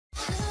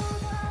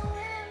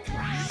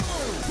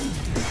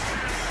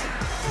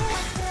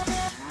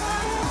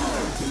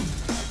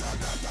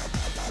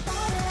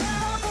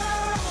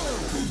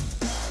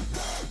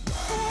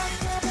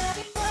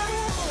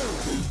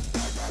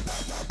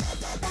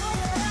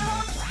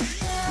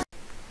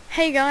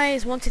Hey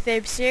guys,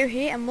 Wanted Zero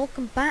here and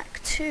welcome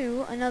back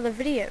to another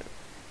video.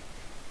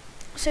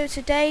 So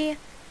today I'm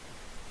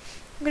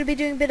going to be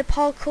doing a bit of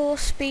parkour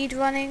speed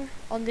running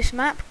on this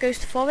map,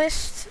 Ghost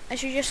Forest.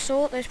 As you just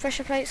saw, those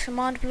pressure plates,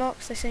 command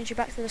blocks, they send you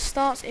back to the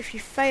start if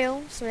you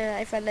fail. So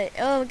if I let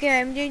and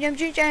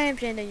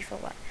then you fall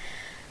back.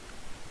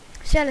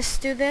 So yeah, let's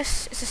do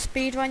this. It's a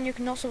speed run, you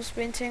cannot stop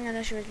sprinting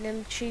unless you're a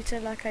little cheater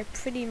like I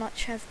pretty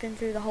much have been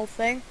through the whole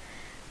thing.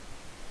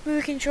 We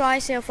can try,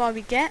 see how far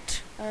we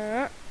get.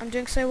 I'm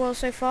doing so well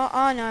so far.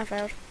 Oh no, I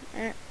failed.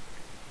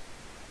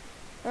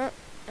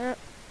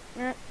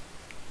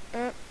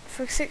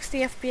 For 60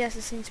 FPS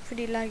it seems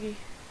pretty laggy.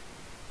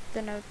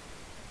 Don't know,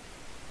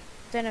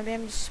 maybe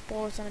I'm just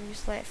spoiled and I'm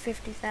just like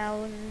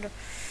 50,000.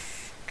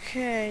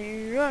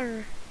 Okay,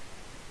 roar.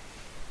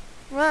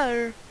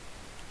 Oh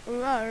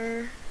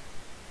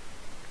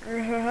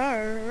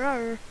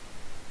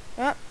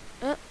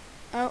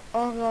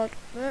god.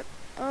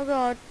 Oh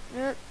god.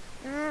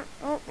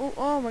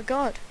 Oh my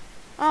god.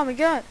 Oh my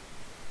god.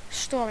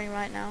 Storming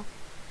right now.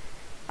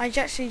 I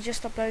actually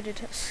just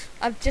uploaded.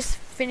 I've just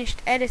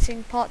finished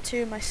editing part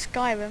 2 of my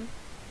Skyrim.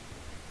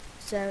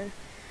 So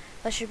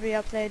that should be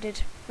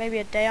uploaded maybe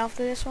a day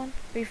after this one.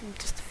 Or even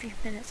just a few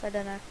minutes, I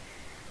don't know.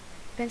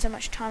 Depends how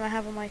much time I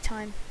have on my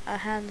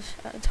hands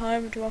at the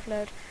time to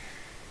upload.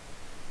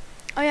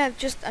 Oh yeah,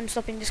 I'm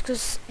stopping this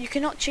because you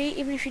cannot cheat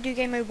even if you do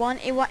game mode 1.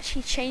 It will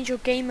actually change your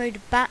game mode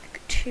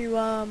back to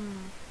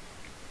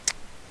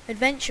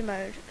adventure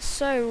mode,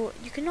 so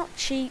you cannot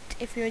cheat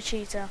if you're a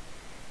cheater.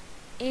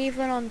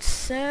 Even on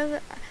server,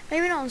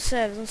 maybe not on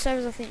servers. On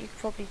servers I think you could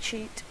probably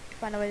cheat,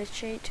 find a way to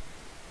cheat.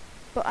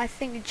 But I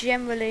think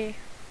generally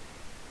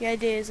the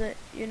idea is that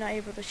you're not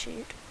able to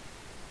cheat.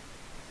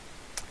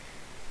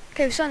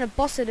 Okay, we're starting to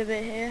boss it a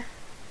bit here.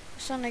 We're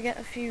starting to get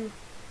a few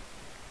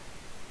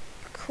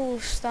cool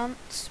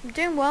stunts. We're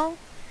doing well,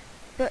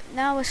 but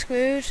now we're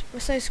screwed.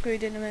 We're so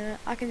screwed in a minute.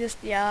 I can just,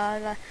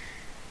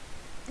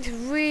 it's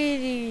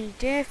really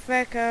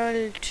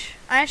difficult.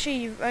 I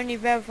actually only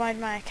verified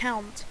my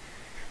account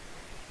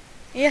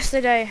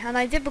yesterday, and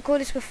I did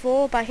record this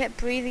before, but I kept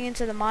breathing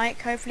into the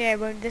mic. Hopefully I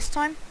won't this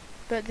time,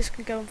 but this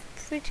could go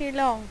pretty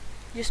long.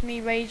 Just me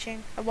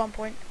raging at one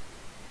point.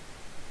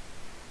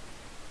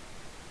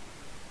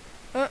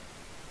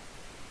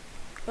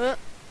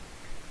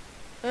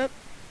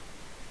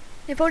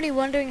 You're probably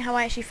wondering how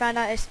I actually found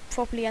out it's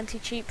properly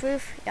anti-cheat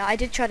proof. Yeah, I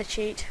did try to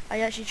cheat. I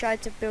actually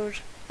tried to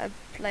build a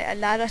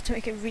ladder to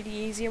make it really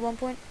easy at one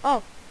point.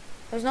 Oh,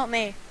 it was not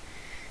me.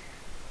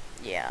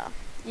 Yeah,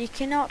 you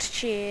cannot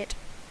cheat.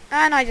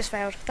 And I just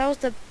failed. That was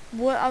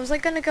I was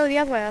like gonna go the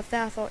other way up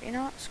there. I thought, you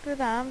know what, screw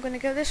that, I'm gonna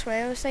go this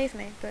way, it'll save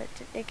me, but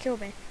it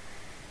killed me.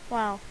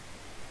 Wow.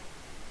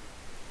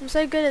 I'm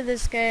so good at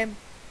this game,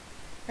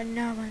 and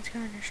no one's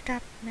gonna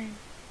stop me.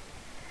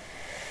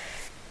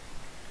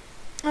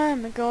 Oh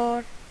my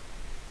god.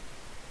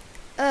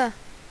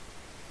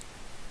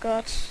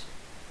 God.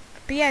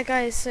 But yeah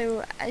guys,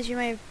 so as you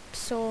may have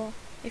saw,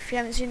 if you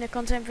haven't seen the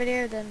content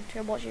video, then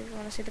you'll watch it if you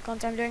want to see the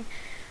content I'm doing.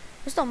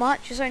 It's not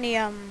much, it's only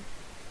Minecraft,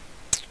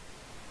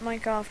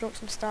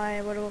 Orcs and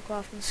Style, World of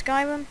Warcraft and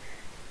Skyrim.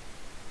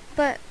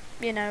 But,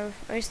 you know,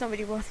 it's not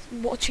really worth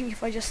watching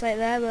if I just say it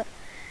there, but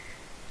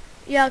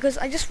yeah, because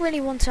I just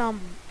really want a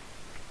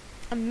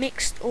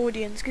mixed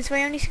audience, because if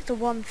I only stick to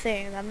one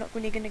thing, I'm not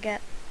really going to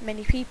get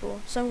many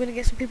people. So I'm going to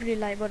get some people who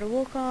like World of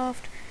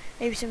Warcraft,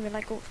 maybe some who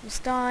like Orcs and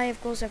Style.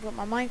 Of course I've got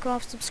my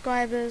Minecraft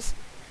subscribers.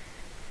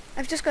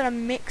 I've just got a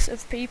mix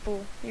of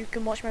people who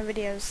can watch my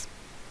videos,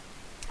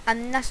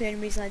 and that's the only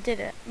reason I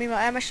did it. I mean,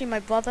 actually my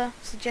brother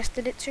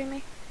suggested it to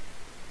me.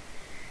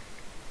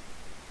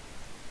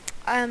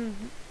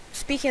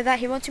 Speaking of that,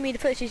 he wanted me to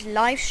put his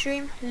live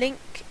stream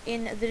link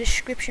in the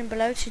description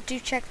below, so do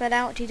check that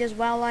out. He does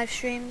WoW live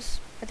streams.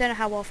 I don't know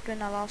how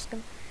often, I'll ask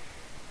him.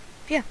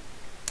 But yeah,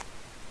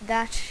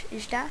 that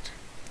is that.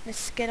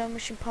 Let's get on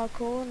with some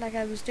parkour like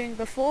I was doing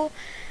before.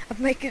 I've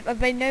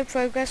made no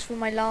progress from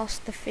my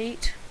last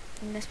defeat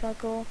in this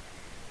parkour.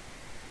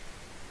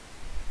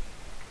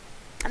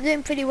 I'm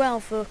doing pretty well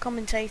for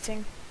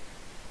commentating,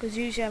 because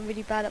usually I'm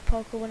really bad at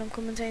parkour when I'm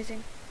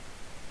commentating.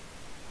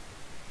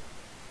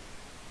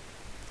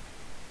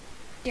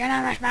 You're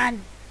not much,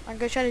 man. I'm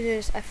gonna try to do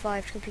this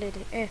F5 to complete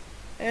it.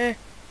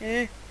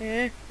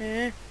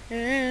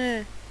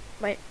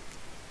 Wait.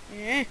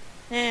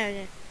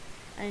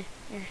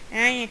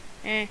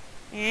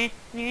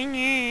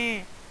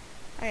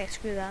 Okay,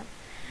 screw that.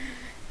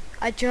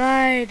 I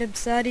tried, I'm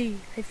sorry.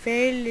 I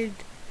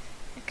failed.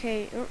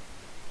 Okay,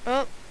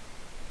 but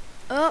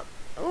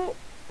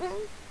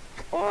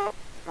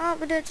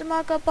it's a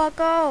Marco.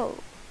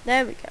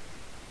 There we go.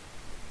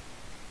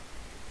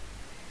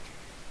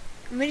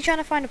 I'm really trying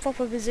to find a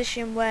proper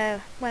position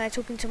where when I'm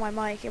talking to my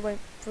mic it won't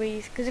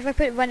breathe, because if I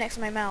put it right next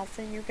to my mouth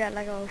then you get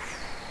like a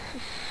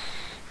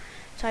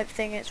type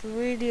thing. It's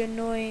really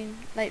annoying.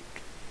 Like,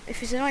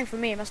 if it's annoying for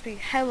me, it must be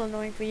hell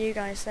annoying for you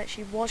guys to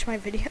actually watch my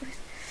videos.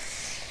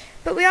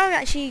 But we are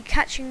actually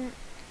catching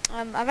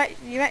my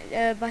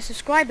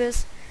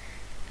subscribers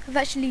have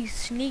actually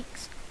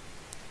sneaked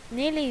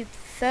nearly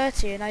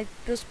 30, and I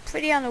was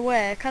pretty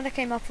unaware. It kind of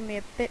came up on me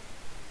a bit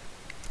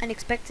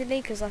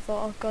unexpectedly because I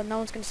thought, oh god, no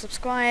one's going to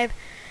subscribe.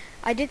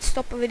 I did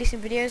stop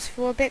releasing videos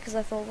for a bit because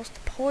I thought, what's the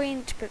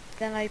point? But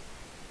then I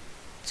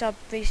started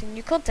releasing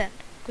new content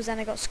because then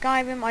I got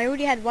Skyrim. I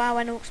already had WoW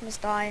and Orcs Must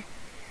Die.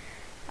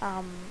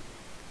 I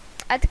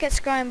had to get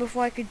Skyrim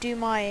before I could do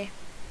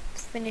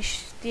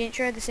finish the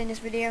intro that's in this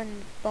video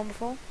and the one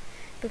before,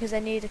 because I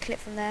needed a clip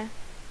from there.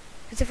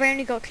 Because if I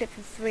only got a clip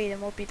from 3, then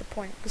what would be the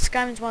point? Because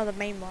Skyrim's one of the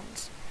main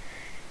ones.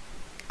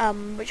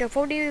 Which I'll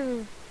probably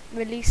be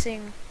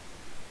releasing.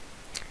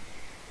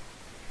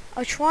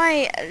 I'll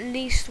try at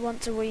least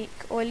once a week,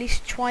 or at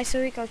least twice a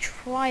week. I'll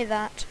try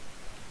that.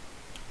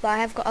 But I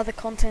have got other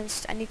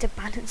contents I need to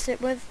balance it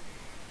with.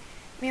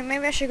 I mean,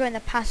 maybe I should go in the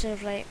pattern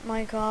of like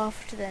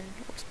Minecraft, then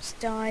Orcs Must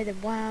Die,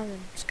 then WoW, then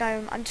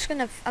Skyrim. I'm just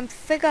gonna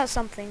figure out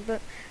something,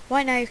 but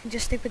right now you can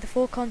just stick with the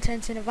 4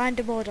 contents in a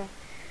random order.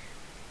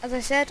 As I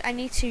said, I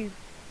need to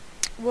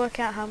work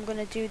out how I'm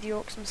gonna do the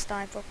Orcs Must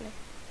Die properly,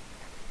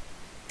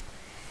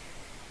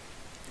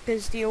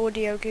 because the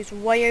audio goes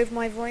way over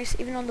my voice.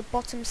 Even on the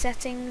bottom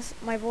settings,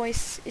 my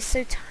voice is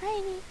so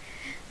tiny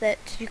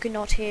that you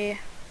cannot hear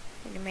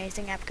an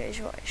amazing Abco's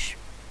voice.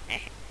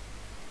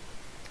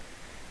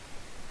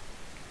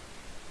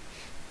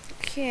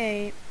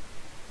 Okay.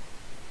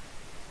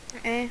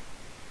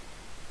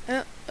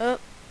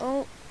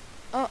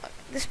 Oh.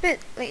 This bit,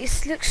 like,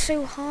 it looks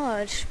so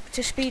hard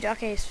to speed.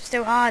 Okay, it's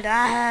still hard.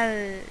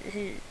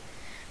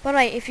 But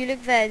right, if you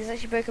look there, there's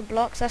actually broken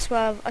blocks. That's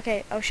where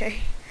okay, I'll show you.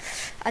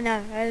 I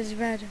know, that is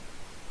bad.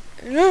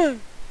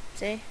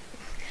 See?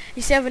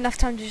 You still have enough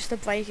time to just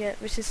break it,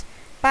 which is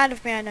bad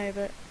of me, I know,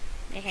 but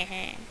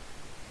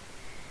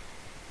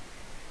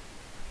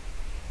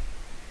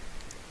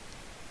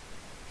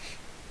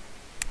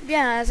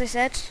yeah, as I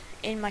said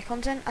in my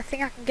content, I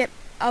think I can get,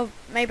 oh,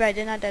 maybe I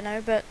didn't, I don't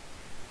know, but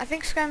I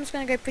think Skyrim's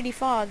going to go pretty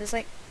far. There's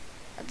like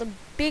the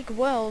big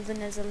world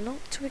and there's a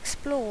lot to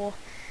explore.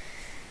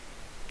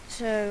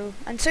 So,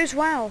 and so's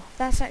WoW.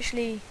 That's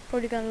actually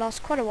probably going to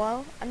last quite a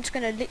while. I'm just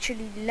going to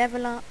literally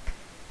level up,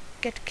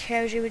 get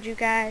cozy with you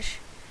guys.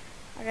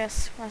 I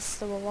guess that's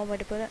the one way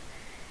to put it.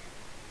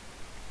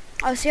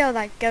 I'll see how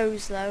that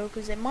goes though,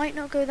 because it might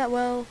not go that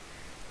well.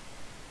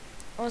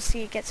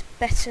 Obviously it gets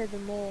better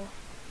the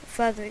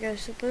further it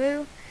goes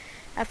through.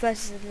 At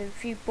first there's a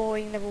few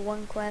boring level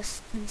 1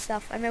 quests and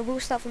stuff. I mean, I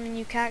will start from a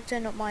new character,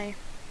 not my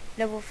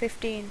level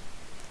 15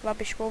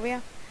 rubbish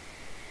warrior.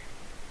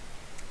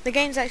 The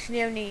game's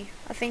actually only,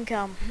 I think,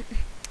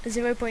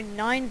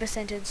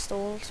 0.9%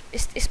 installed.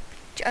 It's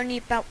only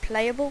about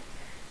playable,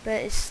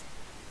 but it's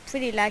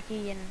pretty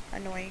laggy and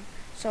annoying.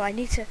 So I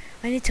need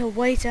to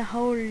wait a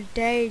whole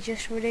day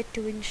just for it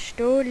to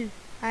install,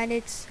 and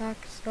it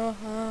sucks so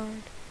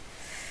hard.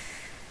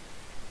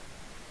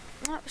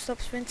 Oh,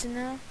 stop sprinting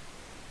now.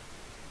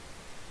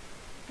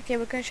 Okay,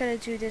 we're gonna try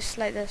to do this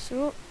like this.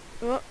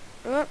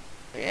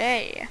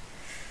 Yay!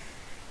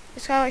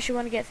 That's how I actually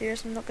want to get through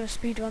this. I'm not gonna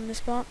speedrun this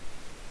part,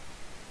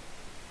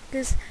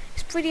 because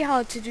it's pretty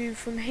hard to do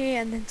from here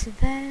and then to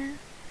there.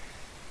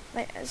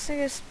 Like, I think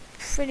it's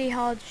pretty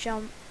hard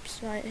jumps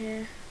right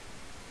here.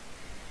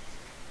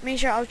 I mean,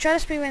 sure, I'll try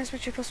to speedrun as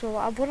much as possible, but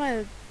I want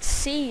to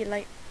see,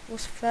 like,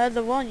 what's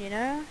further on, you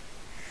know?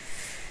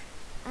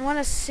 I want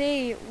to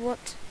see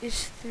what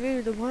is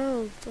through the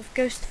world of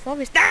Ghost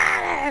Forest.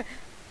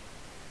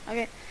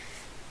 Okay,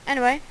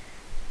 anyway,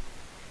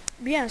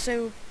 yeah,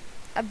 so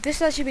this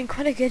has actually been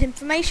quite a good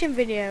information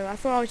video. I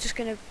thought I was just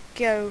going to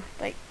go,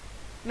 like,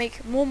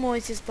 make more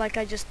noises like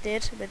I just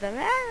did with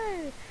the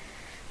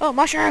oh,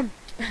 mushroom!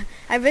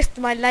 I risked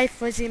my life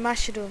for the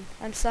mushroom.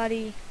 I'm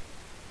sorry.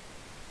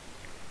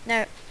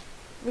 No,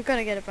 we're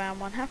gonna get a brown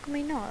one. How can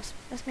we not?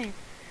 That's mean.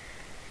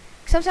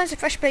 Sometimes the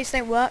fresh plates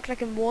don't work,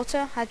 like in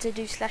water. I had to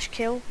do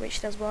 /kill,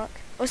 which does work.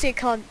 Also, it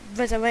can't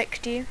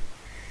resurrect you.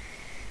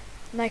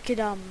 Like it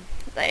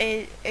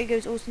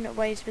goes alternate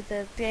ways with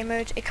the game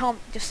mode. It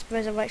can't just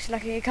resurrect.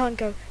 Like it can't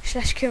go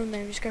 /kill and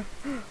then just go,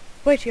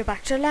 wait, you're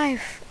back to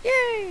life.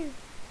 Yay!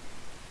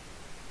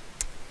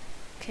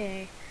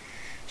 Okay,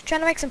 just trying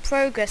to make some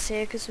progress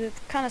here because we're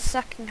kind of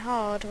sucking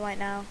hard right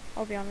now.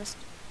 I'll be honest,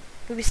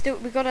 but we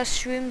got our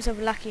shrooms of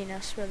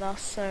luckiness with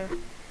us, so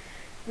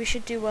we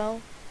should do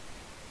well.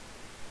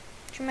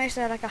 Should make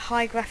that like a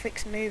high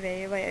graphics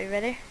movie. Wait, are you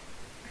ready?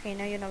 Okay,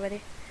 no, you're not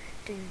ready.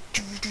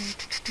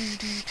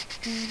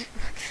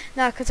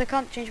 No, because I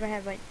can't change my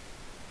head. Wait,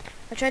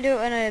 I'll try to do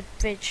it on a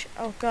bridge.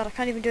 Oh god, I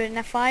can't even do it in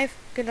F5.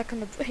 Good luck on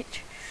the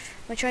bridge.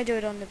 I'll try to do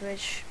it on the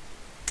bridge.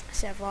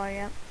 See how far I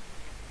get.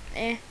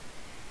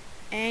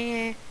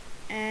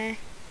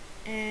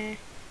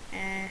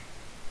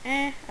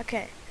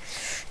 Okay.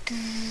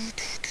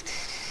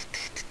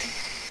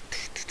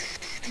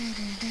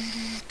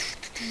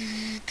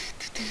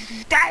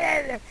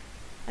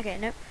 Okay,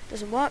 nope,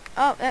 doesn't work.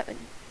 Oh,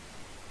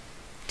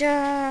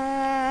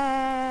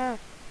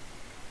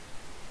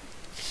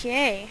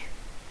 okay.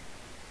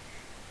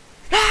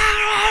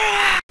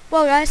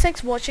 Well guys,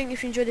 thanks for watching.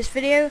 If you enjoyed this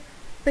video,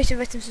 please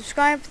rate and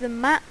subscribe. The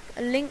map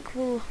link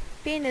will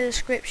be in the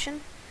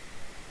description.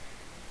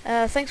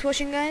 Thanks for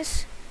watching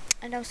guys.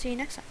 and I'll see you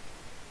next time.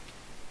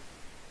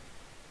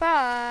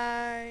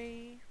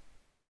 Bye.